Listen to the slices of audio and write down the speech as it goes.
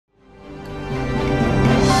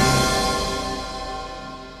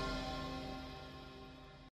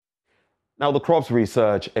Now, the Crops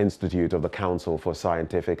Research Institute of the Council for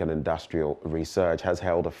Scientific and Industrial Research has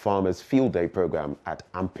held a Farmers Field Day program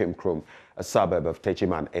at Ampim, a suburb of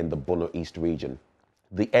Techiman in the Bono East Region.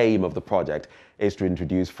 The aim of the project is to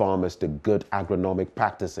introduce farmers to good agronomic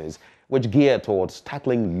practices which gear towards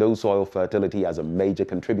tackling low soil fertility as a major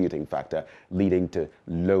contributing factor leading to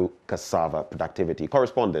low cassava productivity.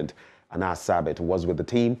 Correspondent Anas Sabit was with the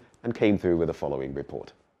team and came through with the following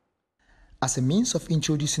report. As a means of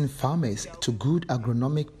introducing farmers to good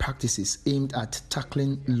agronomic practices aimed at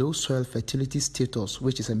tackling low soil fertility status,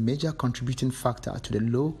 which is a major contributing factor to the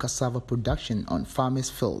low cassava production on farmers'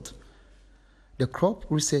 field, the Crop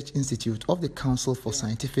Research Institute of the Council for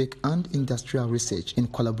Scientific and Industrial Research, in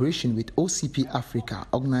collaboration with OCP Africa,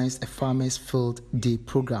 organized a Farmers Field Day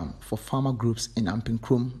program for farmer groups in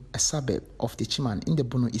Ampim, a suburb of Techiman in the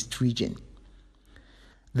Bono East Region.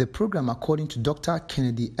 The program, according to Dr.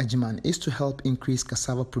 Kennedy Ajiman, is to help increase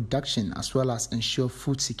cassava production as well as ensure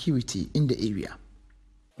food security in the area.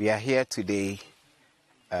 We are here today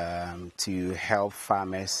to help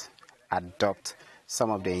farmers adopt some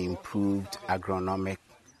of the improved agronomic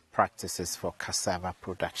practices for cassava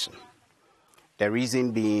production. The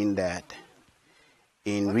reason being that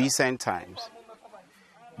in recent times,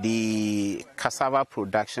 the cassava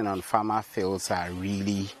production on farmer fields are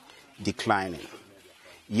really declining.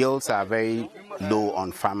 Yields are very low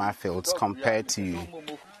on farmer fields compared to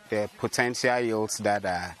the potential yields that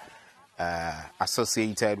are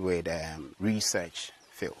associated with research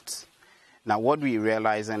fields. Now, what we're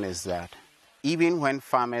realizing is that even when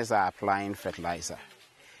farmers are applying fertilizer,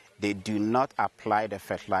 they do not apply the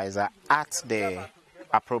fertilizer at the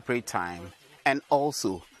appropriate time and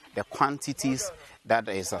also the quantities that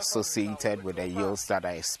is associated with the yields that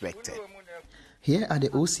are expected. Here at the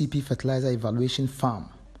OCP Fertilizer Evaluation Farm,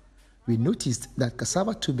 we noticed that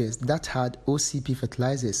cassava tubers that had OCP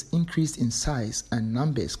fertilizers increased in size and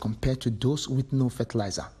numbers compared to those with no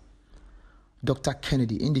fertilizer. Dr.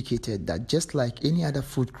 Kennedy indicated that just like any other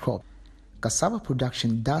food crop, cassava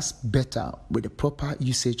production does better with the proper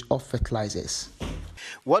usage of fertilizers.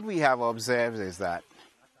 What we have observed is that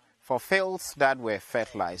for fields that were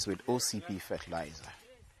fertilized with OCP fertilizer,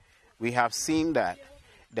 we have seen that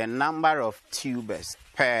the number of tubers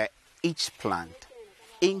per each plant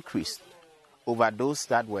increased over those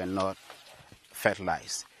that were not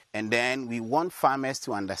fertilized. And then we want farmers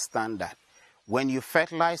to understand that when you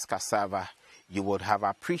fertilize cassava, you would have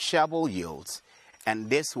appreciable yields, and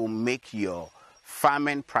this will make your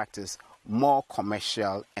farming practice more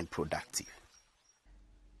commercial and productive.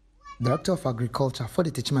 Director of Agriculture for the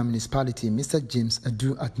Techiman Municipality, Mr. James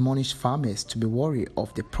Adu, admonished farmers to be wary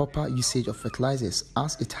of the proper usage of fertilizers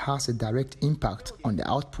as it has a direct impact on the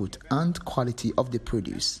output and quality of the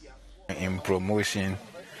produce. In promotion,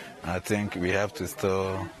 I think we have to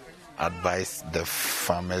still advise the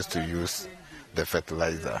farmers to use the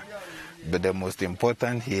fertilizer. But the most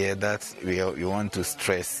important here that we want to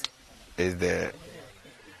stress is the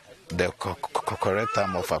correct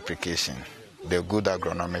time of application, the good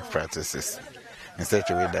agronomic practices, in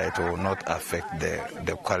such a way that it will not affect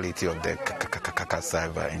the quality of the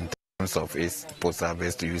cassava in terms of its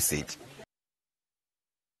post-harvest usage.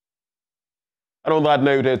 And on that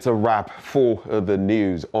note, it's a wrap for the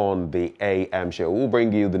news on the AM show. We'll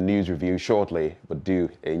bring you the news review shortly, but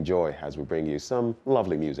do enjoy as we bring you some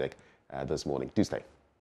lovely music this morning. Do stay.